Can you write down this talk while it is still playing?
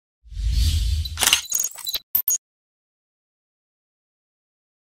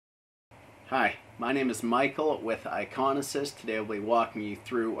Hi, my name is Michael with Iconasys. Today I'll be walking you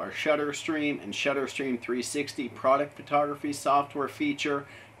through our ShutterStream and ShutterStream 360 product photography software feature,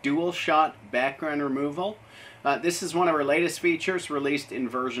 dual shot background removal. This is one of our latest features released in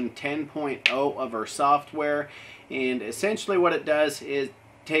version 10.0 of our software, and essentially what it does is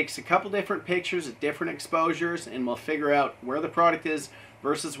takes a couple different pictures at different exposures and we'll figure out where the product is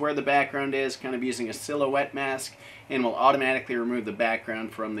versus where the background is, kind of using a silhouette mask, and will automatically remove the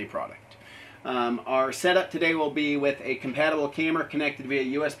background from the product. Our setup today will be with a compatible camera connected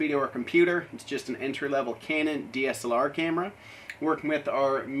via USB to our computer. It's just an entry-level Canon DSLR camera. Working with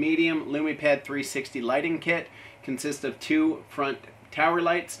our medium LumiPad 360 lighting kit. Consists of two front tower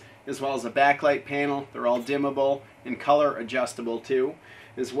lights as well as a backlight panel. They're all dimmable and color adjustable too,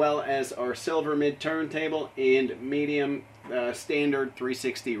 as well as our silver mid turntable and medium standard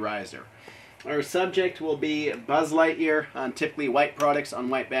 360 riser. Our subject will be Buzz Lightyear. Typically white products on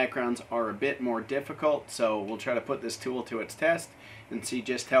white backgrounds are a bit more difficult, so we'll try to put this tool to its test and see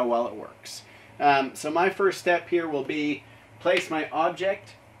just how well it works. So my first step here will be place my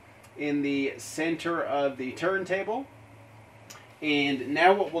object in the center of the turntable. And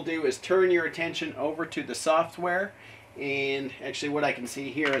now what we'll do is turn your attention over to the software. And actually what I can see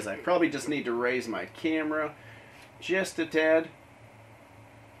here is I probably just need to raise my camera just a tad.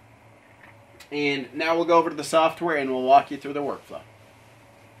 And now we'll go over to the software and we'll walk you through the workflow.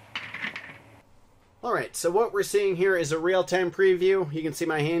 Alright, so what we're seeing here is a real-time preview. You can see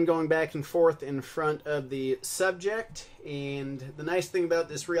my hand going back and forth in front of the subject. And the nice thing about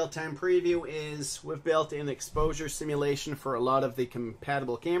this real-time preview is we've built in exposure simulation for a lot of the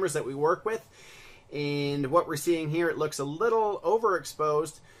compatible cameras that we work with. And what we're seeing here, it looks a little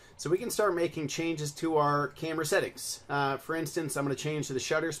overexposed. So we can start making changes to our camera settings. For instance, I'm going to change the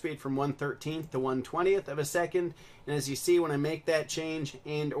shutter speed from 1/13 to 1/20 of a second. And as you see, when I make that change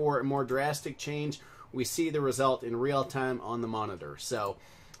and or a more drastic change, we see the result in real time on the monitor. So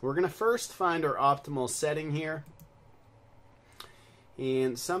we're going to first find our optimal setting here.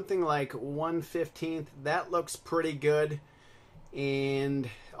 And something like 1/15, that looks pretty good. And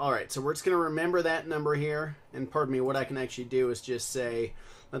alright, so we're just going to remember that number here. And pardon me, what I can actually do is just say,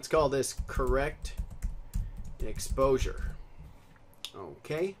 let's call this correct exposure.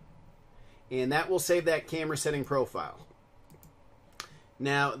 Okay. And that will save that camera setting profile.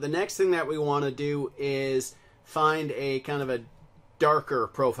 Now, the next thing that we want to do is find a kind of a darker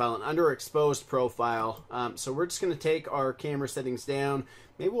profile, an underexposed profile. So we're just going to take our camera settings down.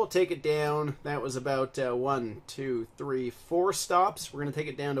 Maybe we'll take it down. That was about 1, 2, 3, 4 stops. We're going to take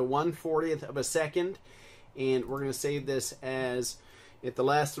it down to 1/40 of a second. And we're going to save this as, if the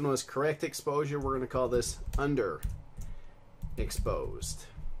last one was correct exposure, we're going to call this underexposed.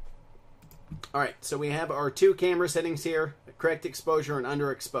 Alright, so we have our two camera settings here, correct exposure and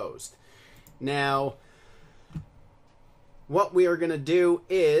underexposed. Now, what we are going to do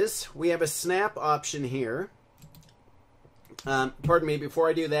is, we have a snap option here. Pardon me, before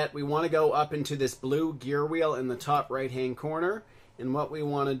I do that, we want to go up into this blue gear wheel in the top right hand corner. And what we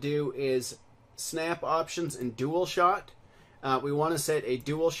want to do is snap options and dual shot. We want to set a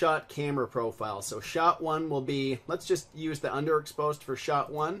dual shot camera profile. So shot 1 will be, let's just use the underexposed for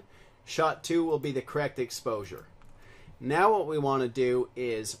shot 1. Shot 2 will be the correct exposure. Now what we want to do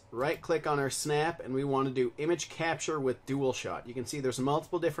is right click on our snap and we want to do image capture with dual shot. You can see there's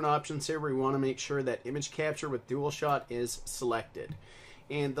multiple different options here. We want to make sure that image capture with dual shot is selected.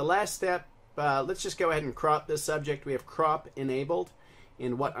 And the last step, let's just go ahead and crop this subject. We have crop enabled.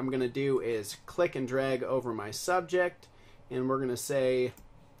 And what I'm going to do is click and drag over my subject. And we're going to say,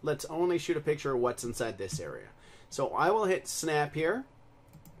 let's only shoot a picture of what's inside this area. So I will hit snap here.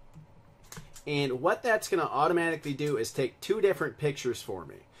 And what that's going to automatically do is take two different pictures for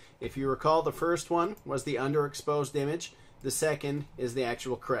me. If you recall, the first one was the underexposed image. The second is the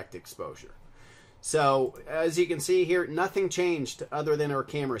actual correct exposure. So as you can see here, nothing changed other than our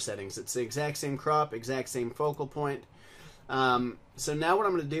camera settings. It's the exact same crop, exact same focal point. So now what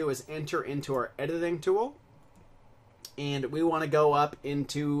I'm going to do is enter into our editing tool. And we want to go up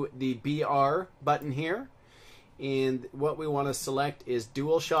into the BR button here. And what we want to select is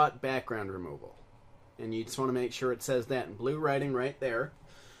dual shot background removal. And you just want to make sure it says that in blue writing right there.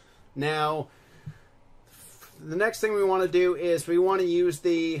 Now, the next thing we want to do is we want to use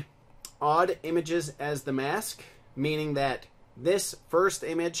the odd images as the mask, meaning that this first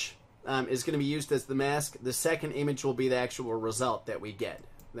image is going to be used as the mask. The second image will be the actual result that we get,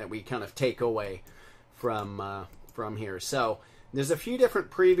 that we kind of take away from here. So there's a few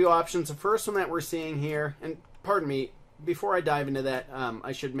different preview options. The first one that we're seeing here, and pardon me, before I dive into that,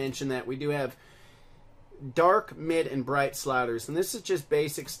 I should mention that we do have dark, mid, and bright sliders. And this is just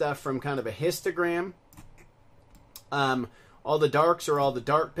basic stuff from kind of a histogram. All the darks are all the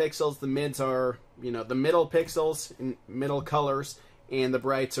dark pixels. The mids are, the middle pixels and middle colors. And the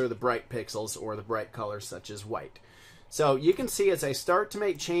brights are the bright pixels or the bright colors such as white. So you can see as I start to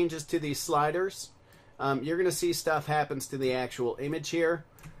make changes to these sliders, you're going to see stuff happens to the actual image here.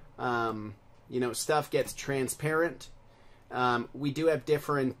 Stuff gets transparent. We do have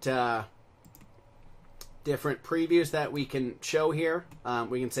different previews that we can show here.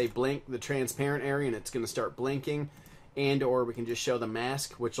 We can say blink the transparent area and it's going to start blinking, and or we can just show the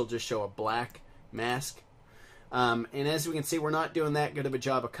mask, which will just show a black mask. And as we can see, we're not doing that good of a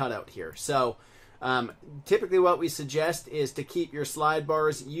job of cutout here. So typically what we suggest is to keep your slide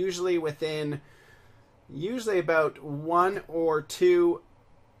bars usually within about 1 or 2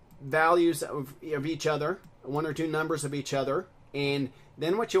 values of each other, 1 or 2 numbers of each other. And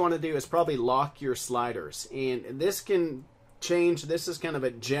then what you want to do is probably lock your sliders. And this can change. This is kind of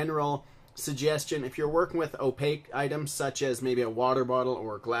a general suggestion. If you're working with opaque items such as maybe a water bottle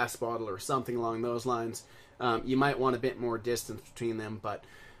or a glass bottle or something along those lines, you might want a bit more distance between them, but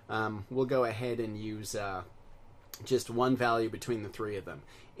we'll go ahead and use just 1 value between the 3 of them.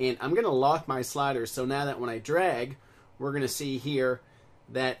 And I'm going to lock my sliders, so now that when I drag, we're going to see here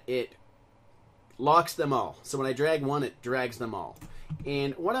that it locks them all. So when I drag one, it drags them all.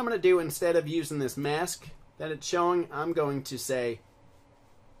 And what I'm going to do, instead of using this mask that it's showing, I'm going to say,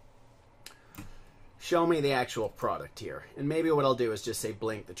 show me the actual product here. And maybe what I'll do is just say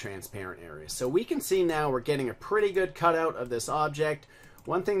blink the transparent area. So we can see now we're getting a pretty good cutout of this object.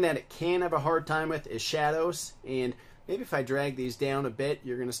 One thing that it can have a hard time with is shadows. And maybe if I drag these down a bit,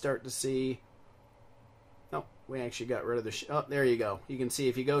 you're going to start to see... Oh, we actually got rid of the... Oh, there you go. You can see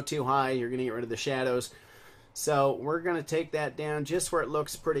if you go too high, you're going to get rid of the shadows. So we're going to take that down just where it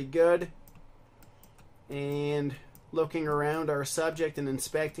looks pretty good. And looking around our subject and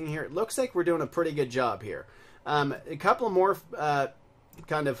inspecting here, it looks like we're doing a pretty good job here. A couple more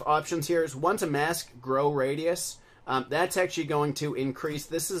kind of options here is one's a mask grow radius. That's actually going to increase.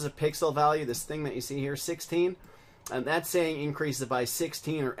 This is a pixel value, this thing that you see here, 16. That's saying increase it by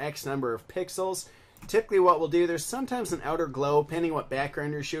 16 or X number of pixels. Typically what we'll do, there's sometimes an outer glow, depending what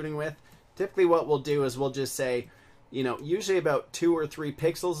background you're shooting with. Typically what we'll do is we'll just say, usually about 2 or 3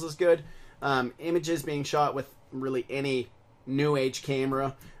 pixels is good. Images being shot with really any new age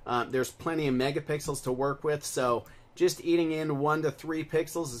camera, there's plenty of megapixels to work with, so just eating in 1 to 3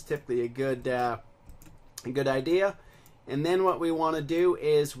 pixels is typically a good idea. And then what we want to do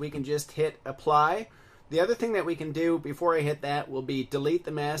is we can just hit apply. The other thing that we can do before I hit that will be delete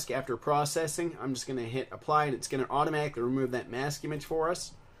the mask after processing. I'm just going to hit apply and it's going to automatically remove that mask image for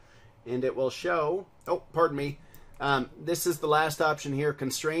us. And it will show, oh, pardon me, this is the last option here,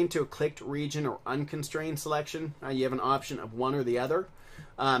 constrained to a clicked region or unconstrained selection. You have an option of one or the other.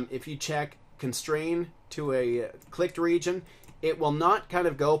 If you check constrain to a clicked region, it will not kind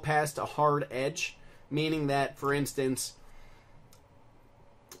of go past a hard edge, meaning that, for instance,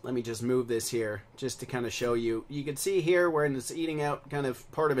 let me just move this here just to kind of show you. You can see here where it's eating out kind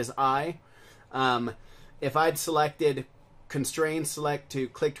of part of his eye. If I'd selected constrain select to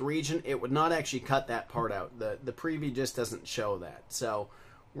clicked region, it would not actually cut that part out. The preview just doesn't show that. So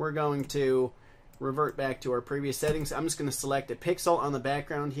we're going to revert back to our previous settings. I'm just going to select a pixel on the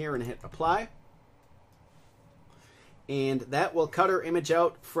background here and hit apply. And that will cut our image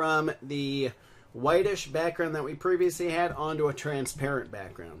out from the whitish background that we previously had onto a transparent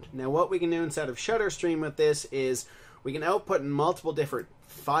background. Now what we can do inside of ShutterStream with this is we can output in multiple different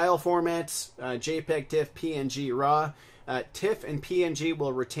file formats, JPEG, TIFF, PNG, RAW. TIFF and PNG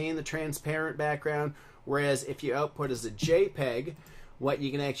will retain the transparent background, whereas if you output as a JPEG, what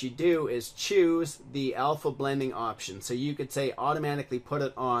you can actually do is choose the alpha blending option. So you could say automatically put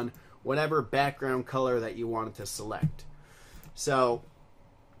it on whatever background color that you wanted to select. So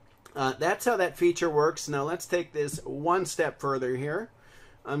that's how that feature works. Now let's take this one step further here.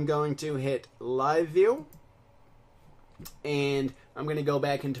 I'm going to hit live view and I'm going to go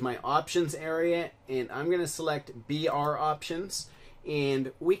back into my options area and I'm going to select BR options,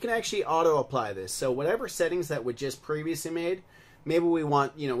 and we can actually auto apply this. So whatever settings that we just previously made, maybe we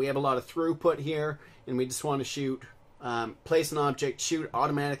want, we have a lot of throughput here and we just want to shoot, place an object, shoot,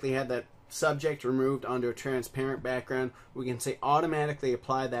 automatically have that subject removed onto a transparent background. We can say automatically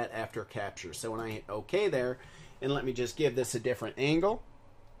apply that after capture. So when I hit OK there, and let me just give this a different angle.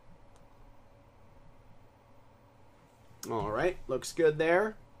 Alright, looks good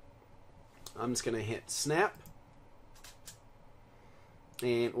there. I'm just going to hit snap.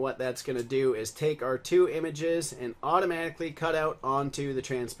 And what that's going to do is take our 2 images and automatically cut out onto the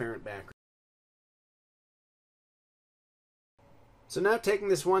transparent background. So now taking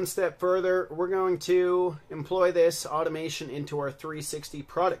this one step further, we're going to employ this automation into our 360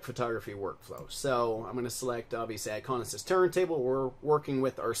 product photography workflow. So I'm going to select, obviously, Iconasys turntable. We're working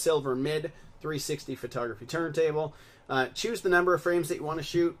with our silver mid 360 photography turntable. Choose the number of frames that you want to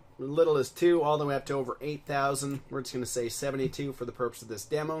shoot, as little as 2 all the way up to over 8,000. We're just going to say 72 for the purpose of this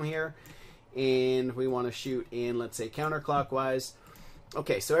demo here. And we want to shoot in, let's say, counterclockwise.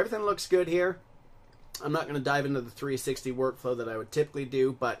 Okay, so everything looks good here. I'm not going to dive into the 360 workflow that I would typically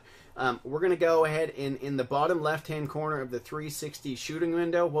do, but we're going to go ahead and in the bottom left-hand corner of the 360 shooting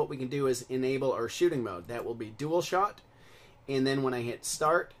window, what we can do is enable our shooting mode. That will be dual shot, and then when I hit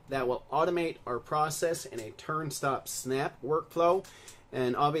start, that will automate our process in a turn, stop, snap workflow.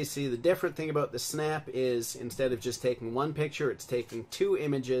 And obviously the different thing about the snap is instead of just taking one picture, it's taking 2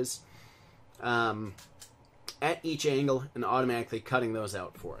 images at each angle and automatically cutting those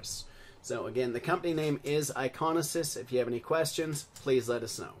out for us. So again, the company name is Iconasys. If you have any questions, please let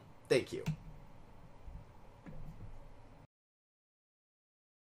us know. Thank you.